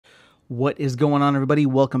What is going on, everybody?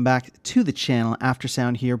 Welcome back to the channel.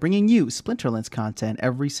 Aftersound here, bringing you Splinterlands content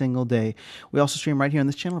every single day. We also stream right here on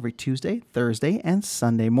this channel every Tuesday, Thursday, and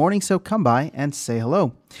Sunday morning, so come by and say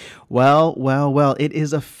hello. Well, it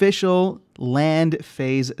is official. Land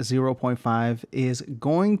Phase 0.5 is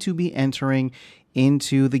going to be entering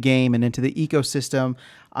into the game and into the ecosystem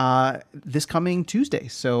this coming Tuesday,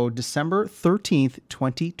 so December 13th,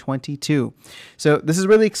 2022. So this is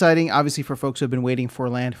really exciting, obviously, for folks who have been waiting for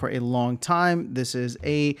land for a long time. This is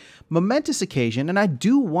a momentous occasion, and I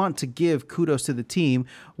do want to give kudos to the team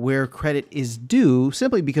where credit is due,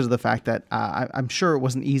 simply because of the fact that I'm sure it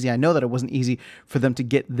wasn't easy. I know that it wasn't easy for them to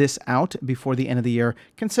get this out before the end of the year,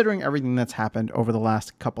 considering everything that's happened over the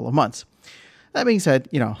last couple of months. That being said,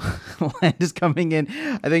 land is coming in,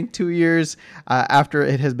 I think, 2 years after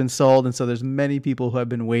it has been sold. And so there's many people who have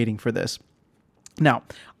been waiting for this. Now,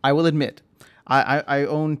 I will admit, I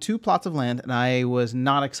own 2 plots of land, and I was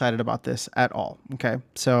not excited about this at all. Okay,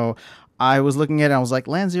 so I was looking at it, I was like,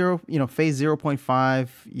 land 0, phase 0.5,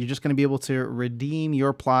 you're just going to be able to redeem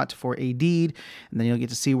your plot for a deed, and then you'll get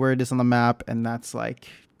to see where it is on the map, and that's like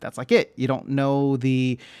it. You don't know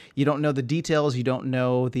the details, you don't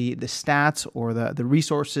know the stats or the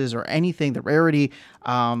resources or anything, the rarity.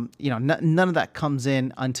 None of that comes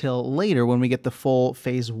in until later when we get the full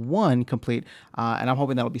phase 1 complete, and I'm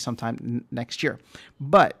hoping that'll be sometime next year.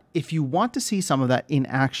 But if you want to see some of that in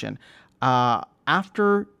action,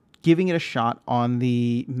 after giving it a shot on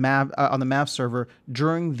the Mav server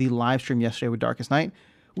during the live stream yesterday with Darkest Night,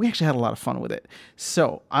 we actually had a lot of fun with it.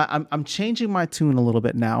 So I'm changing my tune a little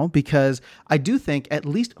bit now, because I do think, at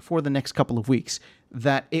least for the next couple of weeks,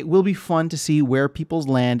 that it will be fun to see where people's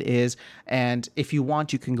land is. And if you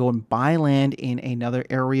want, you can go and buy land in another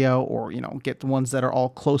area, or, get the ones that are all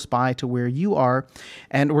close by to where you are.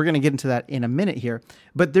 And we're going to get into that in a minute here.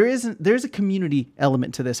 But there's a community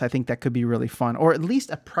element to this, I think, that could be really fun, or at least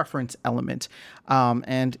a preference element.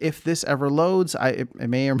 And if this ever loads, it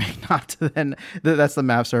may or may not, then that's the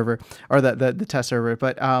map server, or the test server.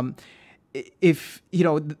 But if,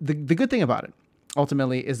 the good thing about it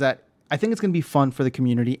ultimately is that I think it's going to be fun for the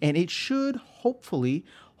community, and it should hopefully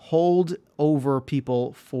hold over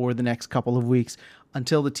people for the next couple of weeks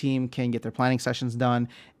until the team can get their planning sessions done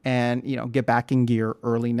and, get back in gear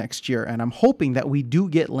early next year. And I'm hoping that we do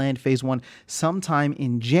get land phase 1 sometime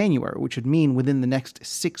in January, which would mean within the next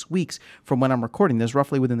 6 weeks from when I'm recording this,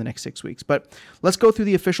 roughly within the next 6 weeks. But let's go through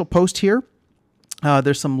the official post here.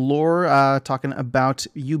 There's some lore talking about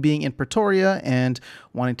you being in Pretoria and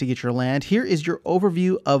wanting to get your land. Here is your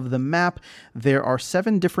overview of the map. There are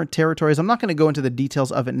 7 different territories. I'm not going to go into the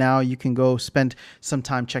details of it now. You can go spend some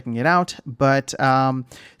time checking it out. But 7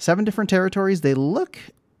 different territories. They look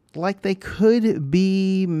like they could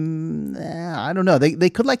be, I don't know.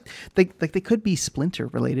 They could they could be Splinter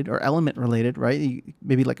related or element related, right?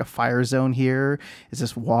 Maybe like a fire zone here. Is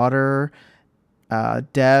this water,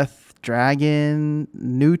 death, dragon,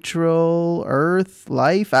 neutral, earth,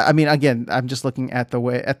 life? I mean, again, I'm just looking at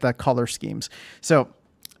the color schemes. So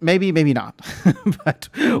maybe not, but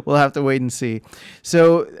we'll have to wait and see.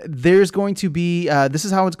 So there's going to be, this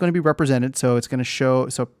is how it's going to be represented. So it's going to show,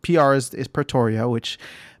 so PR is Pretoria, which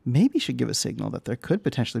maybe should give a signal that there could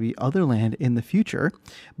potentially be other land in the future,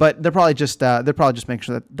 but they're probably just making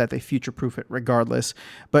sure that they future-proof it regardless.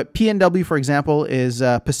 But PNW, for example, is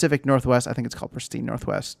Pacific Northwest. I think it's called Pristine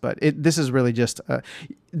Northwest, but this is really just a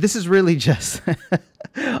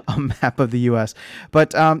map of the U.S.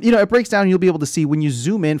 But it breaks down. You'll be able to see when you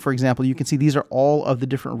zoom in. For example, you can see these are all of the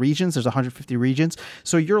different regions. There's 150 regions,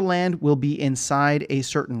 so your land will be inside a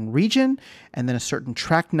certain region, and then a certain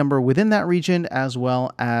tract number within that region, as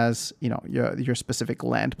well as your specific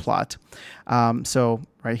land plot. So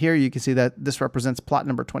right here, you can see that this represents plot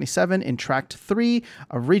number 27 in tract 3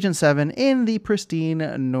 of region 7 in the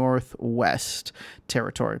Pristine Northwest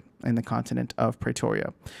territory in the continent of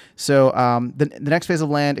Pretoria. So the next phase of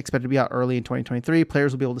land expected to be out early in 2023.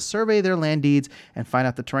 Players will be able to survey their land deeds and find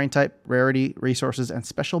out the terrain type, rarity, resources, and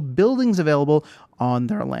special buildings available on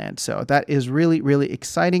their land. So that is really, really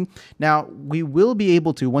exciting. Now, we will be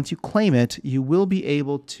able to, once you claim it, you will be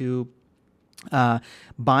able to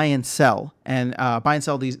buy and sell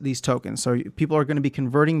these tokens. So people are going to be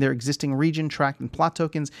converting their existing region, tract, and plot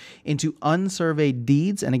tokens into unsurveyed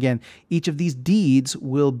deeds. And again, each of these deeds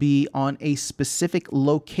will be on a specific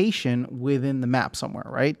location within the map somewhere,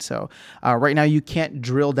 right? So right now you can't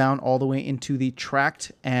drill down all the way into the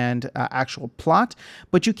tract and actual plot,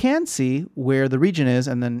 but you can see where the region is,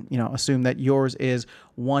 and then assume that yours is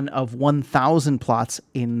one of 1,000 plots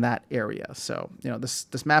in that area. So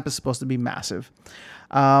this map is supposed to be massive.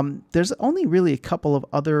 There's only really a couple of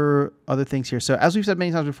other other things here. So as we've said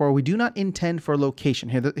many times before, we do not intend for location.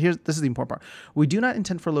 This is the important part. We do not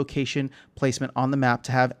intend for location placement on the map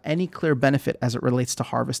to have any clear benefit as it relates to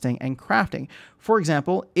harvesting and crafting. For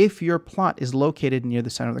example, if your plot is located near the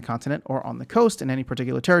center of the continent or on the coast in any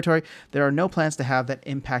particular territory, there are no plans to have that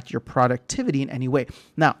impact your productivity in any way.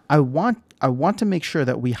 Now, I want to make sure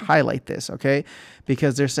that we highlight this, okay?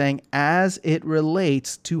 Because they're saying as it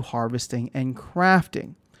relates to harvesting and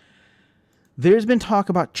crafting. There's been talk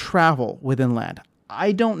about travel within land.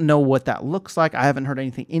 I don't know what that looks like. I haven't heard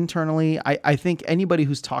anything internally. I think anybody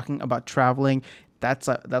who's talking about traveling, that's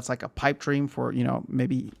like a pipe dream for, you know,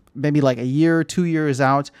 maybe like a year, 2 years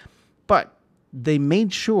out. But they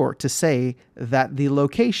made sure to say that the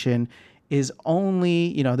location is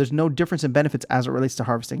only, you know, there's no difference in benefits as it relates to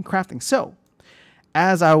harvesting and crafting. So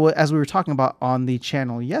as we were talking about on the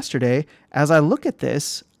channel yesterday, as I look at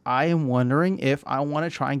this, I am wondering if I want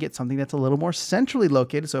to try and get something that's a little more centrally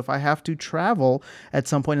located. So if I have to travel at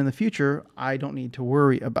some point in the future, I don't need to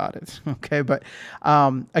worry about it. Okay. But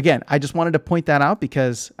again, I just wanted to point that out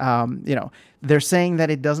because, you know, they're saying that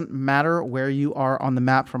it doesn't matter where you are on the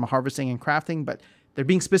map from a harvesting and crafting, but they're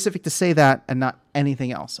being specific to say that and not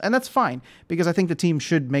anything else. And that's fine, because I think the team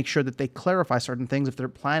should make sure that they clarify certain things if they're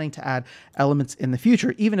planning to add elements in the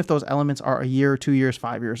future, even if those elements are a year, 2 years,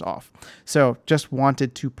 5 years off. So just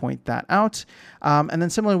wanted to point that out. And then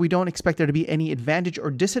similarly, we don't expect there to be any advantage or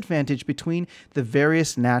disadvantage between the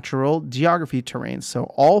various natural geography terrains. So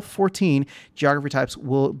all 14 geography types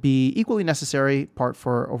will be equally necessary part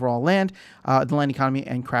for overall land, the land economy,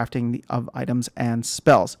 and crafting of items and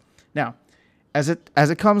spells. Now, as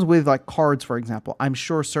it comes with like cards, for example, I'm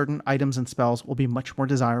sure certain items and spells will be much more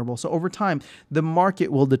desirable. So over time, the market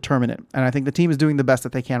will determine it. And I think the team is doing the best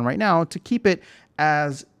that they can right now to keep it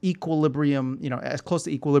as equilibrium, you know, as close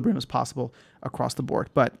to equilibrium as possible across the board.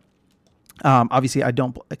 But obviously, I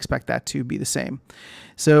don't expect that to be the same.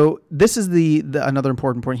 So this is another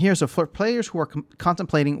important point here. So for players who are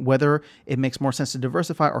contemplating whether it makes more sense to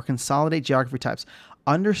diversify or consolidate geography types,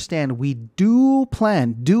 understand we do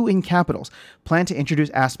in capitals, plan to introduce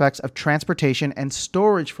aspects of transportation and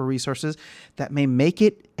storage for resources that may make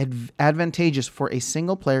it advantageous for a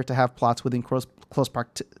single player to have plots within close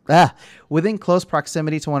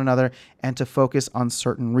proximity to one another and to focus on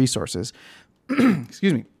certain resources.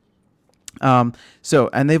 Excuse me. And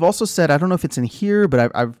they've also said, I don't know if it's in here,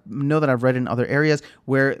 but I know that I've read in other areas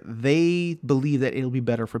where they believe that it'll be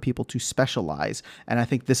better for people to specialize. And I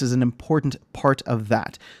think this is an important part of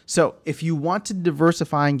that. So if you want to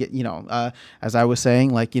diversify and get, you know, as I was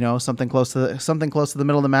saying, like, you know, something close to the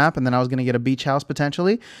middle of the map, and then I was going to get a beach house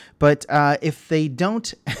potentially. But, if they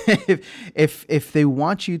don't, if they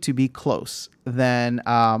want you to be close, then,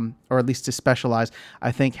 or at least to specialize,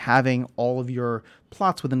 I think having all of your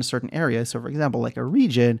plots within a certain area, so for example, like a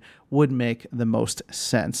region, would make the most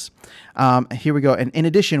sense. Here we go. And in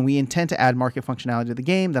addition, we intend to add market functionality to the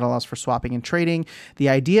game that allows for swapping and trading. The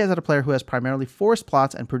idea is that a player who has primarily forest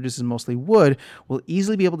plots and produces mostly wood will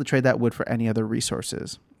easily be able to trade that wood for any other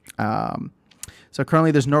resources. So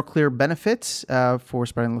currently there's no clear benefits for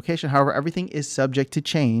spreading location. However, everything is subject to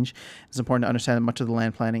change. It's important to understand that much of the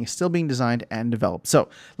land planning is still being designed and developed. So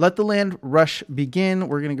let the land rush begin.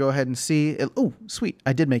 We're going to go ahead and see. Oh, sweet.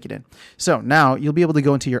 I did make it in. So now you'll be able to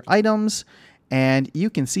go into your items and you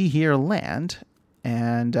can see here land.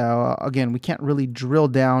 And again, we can't really drill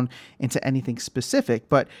down into anything specific,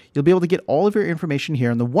 but you'll be able to get all of your information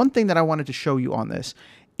here. And the one thing that I wanted to show you on this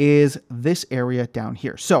is this area down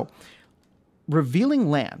here. So revealing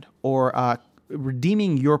land or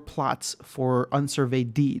redeeming your plots for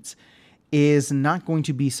unsurveyed deeds is not going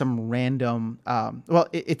to be some random, well,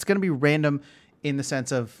 it's going to be random in the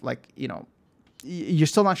sense of, like, you know, you're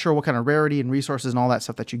still not sure what kind of rarity and resources and all that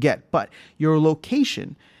stuff that you get, but your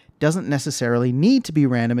location doesn't necessarily need to be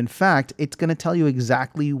random. In fact, it's going to tell you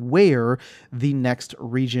exactly where the next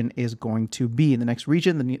region is going to be. The next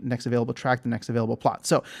region, the next available tract, the next available plot.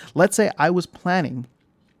 So let's say I was planning,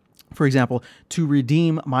 for example, to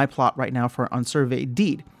redeem my plot right now for an unsurveyed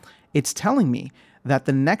deed. It's telling me that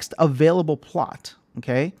the next available plot,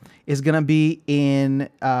 okay, is going to be in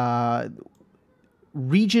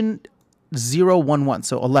region 011,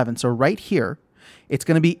 so 11. So right here, it's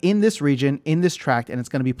going to be in this region, in this tract, and it's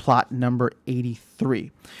going to be plot number 83.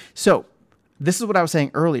 So this is what I was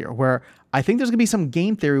saying earlier, where I think there's going to be some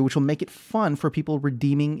game theory which will make it fun for people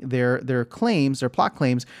redeeming their claims, their plot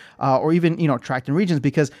claims, or even, you know, tract and regions,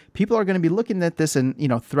 because people are going to be looking at this and, you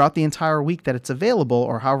know, throughout the entire week that it's available,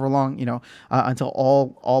 or however long, you know, until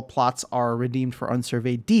all plots are redeemed for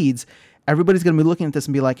unsurveyed deeds. everybody's going to be looking at this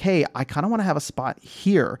and be like, hey, I kind of want to have a spot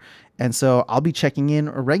here. And so I'll be checking in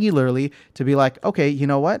regularly to be like, okay, you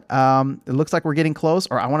know what? It looks like we're getting close,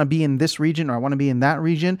 or I want to be in this region, or I want to be in that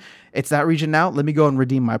region. It's that region now. Let me go and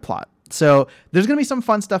redeem my plot. So there's going to be some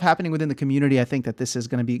fun stuff happening within the community. I think that this is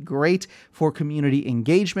going to be great for community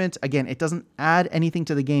engagement. Again, it doesn't add anything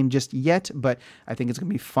to the game just yet, but I think it's going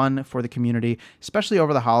to be fun for the community, especially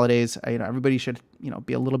over the holidays. Everybody should,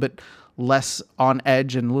 be a little bit less on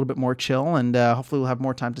edge and a little bit more chill, and hopefully we'll have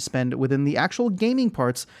more time to spend within the actual gaming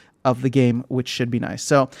parts of the game, which should be nice.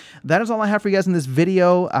 So that is all I have for you guys in this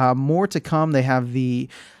video. More to come. They have the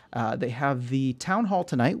town hall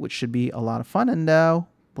tonight, which should be a lot of fun, and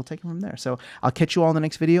we'll take it from there. So I'll catch you all in the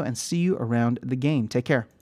next video and see you around the game. Take care.